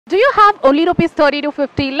Do you have only rupees 30 to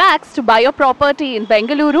 50 lakhs to buy your property in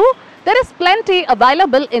Bengaluru? There is plenty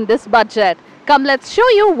available in this budget. Come, let's show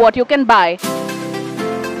you what you can buy.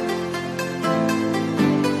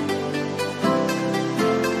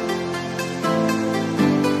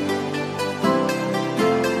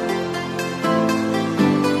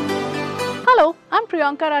 Hello, I'm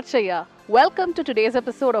Priyanka Rachaya. Welcome to today's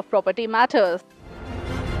episode of Property Matters.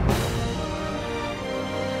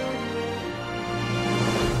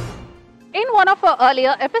 In one of our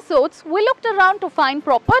earlier episodes, we looked around to find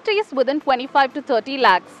properties within 25 to 30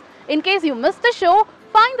 lakhs. In case you missed the show,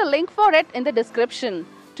 find the link for it in the description.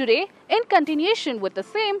 Today, in continuation with the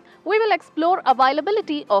same, we will explore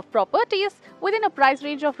availability of properties within a price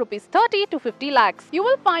range of rupees 30 to 50 lakhs. You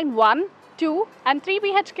will find 1, 2 and 3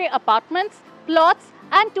 BHK apartments, plots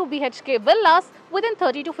and 2 BHK villas within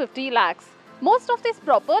 30 to 50 lakhs. Most of these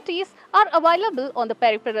properties are available on the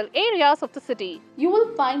peripheral areas of the city. You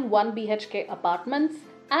will find 1 BHK apartments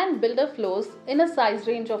and builder floors in a size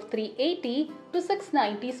range of 380 to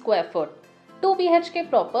 690 square foot. 2 BHK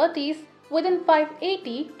properties within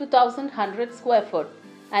 580 to 1100 square foot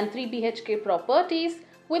and 3 BHK properties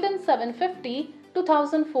within 750 to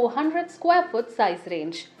 1400 square foot size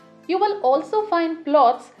range. You will also find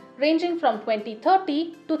plots ranging from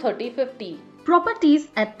 2030 to 3050. Properties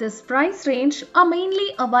at this price range are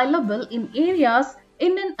mainly available in areas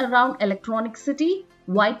in and around Electronic City,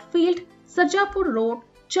 Whitefield, Sarjapur Road,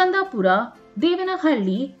 Chandapura,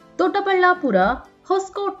 Devanahalli, Doddaballapura,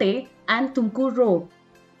 Hoskote and Tumkur Road.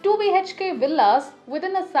 2 BHK villas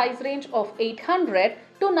within a size range of 800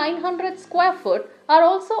 to 900 square foot are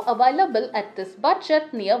also available at this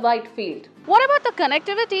budget near Whitefield. What about the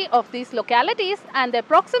connectivity of these localities and their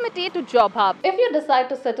proximity to job hub? If you decide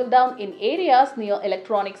to settle down in areas near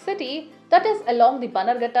Electronic City, that is along the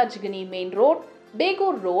Bannerghatta-Jigani main road,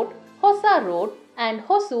 Bengaluru Road, Hosa Road and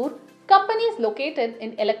Hosur, companies located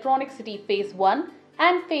in Electronic City Phase 1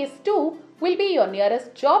 and Phase 2 will be your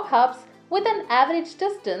nearest job hubs with an average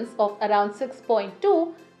distance of around 6.2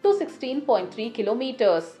 to 16.3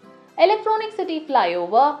 kilometers. Electronic City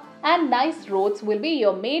flyover and nice roads will be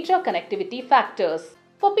your major connectivity factors.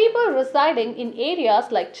 For people residing in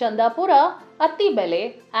areas like Chandapura,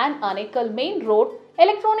 Attibele and Anekal Main Road,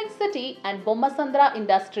 Electronic City and Bommasandra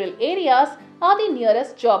industrial areas are the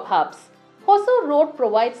nearest job hubs. Hosur Road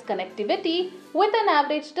provides connectivity with an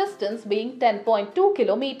average distance being 10.2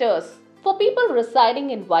 kilometers. For people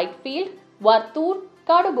residing in Whitefield, Vartur,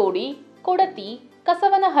 Kadugodi, Kodati,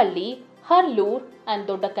 Kasavanahalli, Harloor and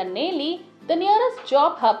Doddakanneli, the nearest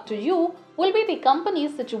job hub to you will be the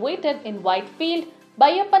companies situated in Whitefield,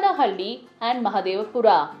 Bayapanahalli and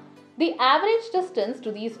Mahadevapura. The average distance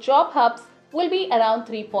to these job hubs will be around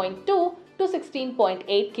 3.2 to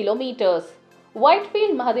 16.8 kilometers.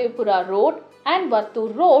 Whitefield Mahadevapura Road and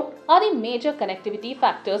Vartur Road are the major connectivity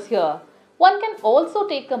factors here. One can also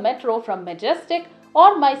take a metro from Majestic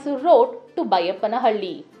or Mysore Road to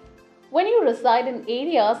Bayapanahalli. When you reside in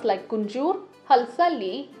areas like Kunjur,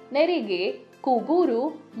 Halsalli, Nerige,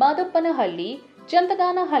 Kuguru, Madapanahalli,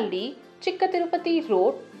 Jantaganahalli, Chikkatirupati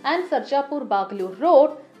Road and Sarjapur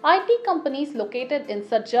Road, IT companies located in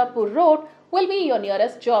Sarjapur Road will be your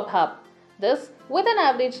nearest job hub. This with an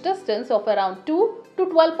average distance of around 2 to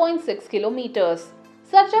 12.6 kilometers.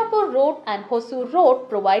 Sarjapur Road and Hosur Road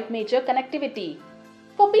provide major connectivity.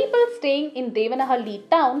 For people staying in Devanahalli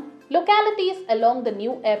town, localities along the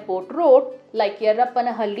new airport road like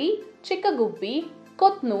Yerrappanahalli, Chikkagubbi,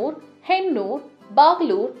 Kothnur, Hennur,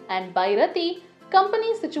 Bangalore and Bairati,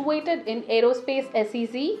 companies situated in Aerospace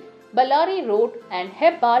SEZ, Ballari Road and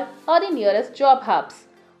Hebbal are the nearest job hubs.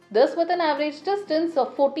 This with an average distance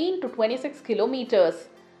of 14 to 26 kilometers.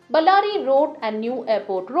 Ballari Road and New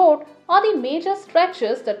Airport Road are the major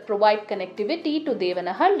stretches that provide connectivity to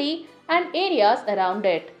Devanahalli and areas around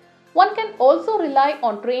it. One can also rely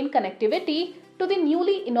on train connectivity to the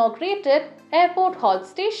newly inaugurated Airport Hall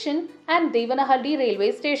Station and Devanahalli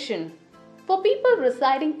Railway Station. For people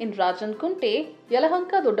residing in Rajankunte,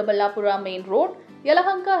 Yelahanka Doddaballapura Main Road,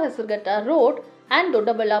 Yelahanka Hesarghatta Road and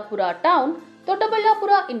Doddaballapura Town,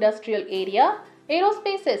 Doddaballapura Industrial Area,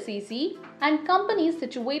 Aerospace SEZ and companies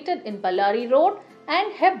situated in Ballari Road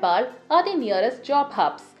and Hebbal are the nearest job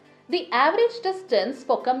hubs. The average distance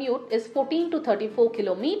for commute is 14 to 34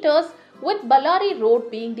 kilometers with Ballari Road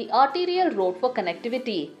being the arterial road for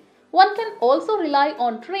connectivity. One can also rely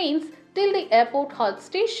on trains till the Airport Hall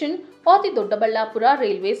Station or the Doddaballapura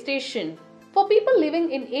Railway Station. For people living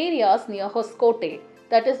in areas near Hoskote,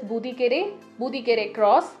 that is Budikere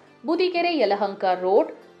Cross, Budikere Yelahanka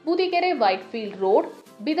Road, Budikere Whitefield Road,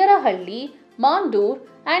 Bidarahalli, Mandur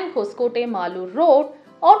and Hoskote Malur Road,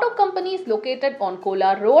 Auto companies located on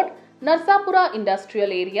Kolar Road, Narsapura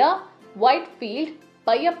Industrial Area, Whitefield,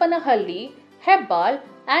 Payyapanahalli, Hebbal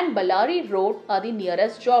and Ballari Road are the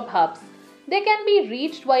nearest job hubs. They can be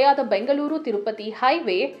reached via the Bengaluru-Tirupati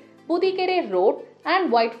Highway, Budikere Road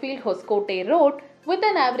and Whitefield-Hoskote Road, with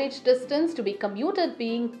an average distance to be commuted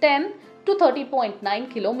being 10 to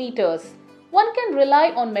 30.9 kilometers. One can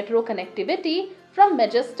rely on metro connectivity from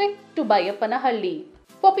Majestic to Bayyapanahalli.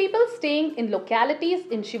 For people staying in localities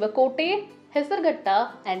in Shivakote,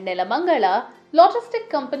 Hesarghatta and Nelamangala, logistic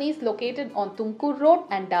companies located on Tumkur Road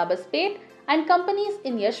and Dabaspet and companies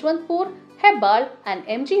in Yashwantpur, Hebbal and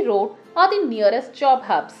MG Road are the nearest job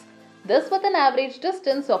hubs. This with an average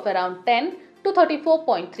distance of around 10 to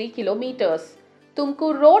 34.3 kilometers.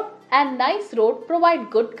 Tumkur Road and Nice Road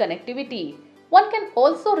provide good connectivity. One can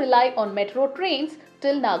also rely on metro trains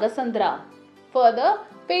till Nagasandra. Further,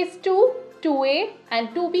 Phase 2, 2A and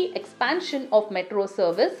 2B expansion of metro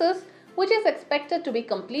services, which is expected to be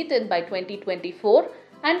completed by 2024,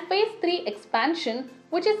 and Phase 3 expansion,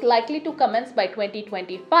 which is likely to commence by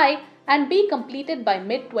 2025 and be completed by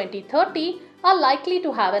mid-2030, are likely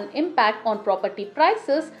to have an impact on property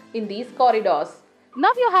prices in these corridors.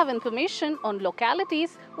 Now you have information on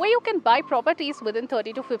localities where you can buy properties within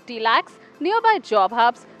 30 to 50 lakhs, nearby job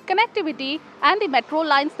hubs, connectivity and the metro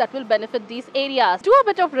lines that will benefit these areas. Do a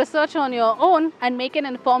bit of research on your own and make an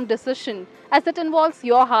informed decision, as it involves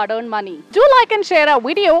your hard-earned money. Do like and share our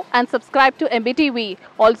video and subscribe to MBTV.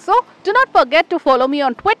 Also, do not forget to follow me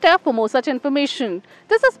on Twitter for more such information.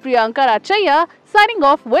 This is Priyanka Rachaya signing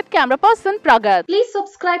off with camera person Pragat. Please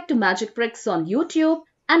subscribe to Magic Bricks on YouTube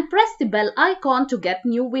and press the bell icon to get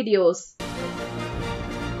new videos.